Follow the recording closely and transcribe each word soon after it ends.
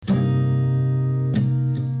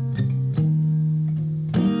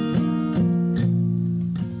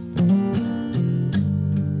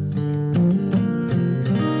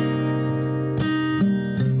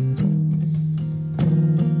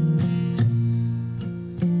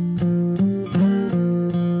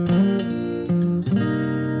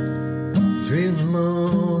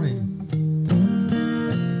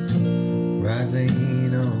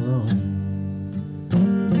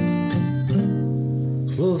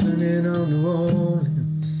closing in on New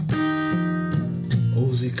Orleans.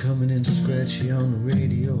 O.Z coming in scratchy on the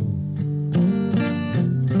radio.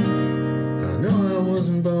 I know I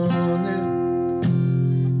wasn't born there,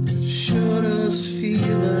 but it sure does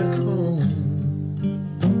feel like home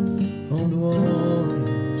on New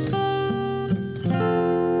Orleans.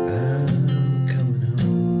 I'm coming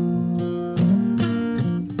home.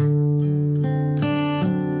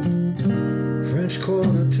 French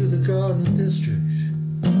Quarter to the Garden District.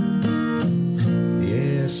 The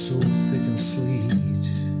air's so thick and sweet.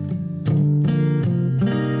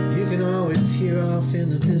 You can always hear off in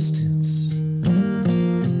the distance the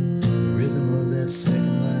rhythm of that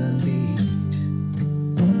second line beat.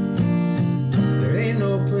 There ain't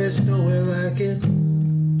no place nowhere like it,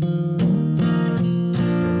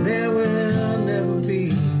 and there will never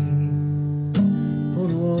be. Oh,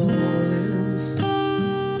 New Orleans,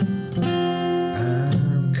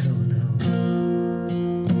 I'm coming home.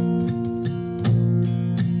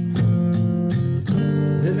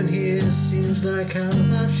 Living here seems like how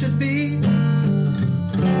life should be.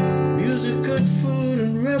 Music, good food,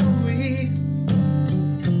 and revelry.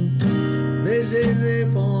 Lazay,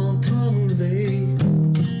 temps, rouler.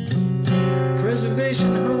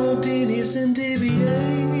 Preservation hall, Deanies and D.B.A.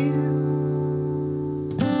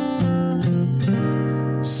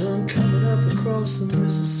 Sun coming up across the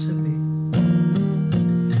Mississippi.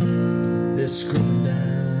 They're scrubbing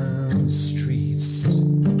down the streets,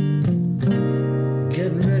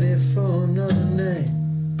 getting ready for another night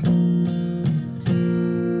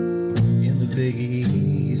in the Big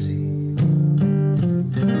Easy.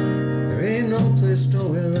 There ain't no place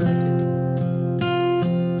nowhere like it,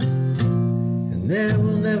 and there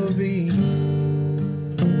will never be.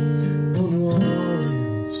 Oh, New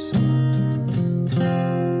Orleans,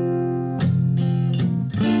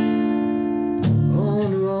 oh,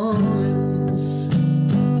 New Orleans,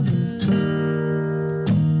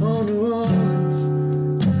 oh, New Orleans,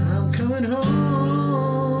 I'm coming home.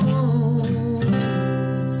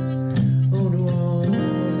 Oh, New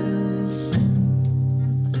Orleans,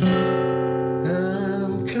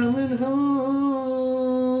 I'm coming home.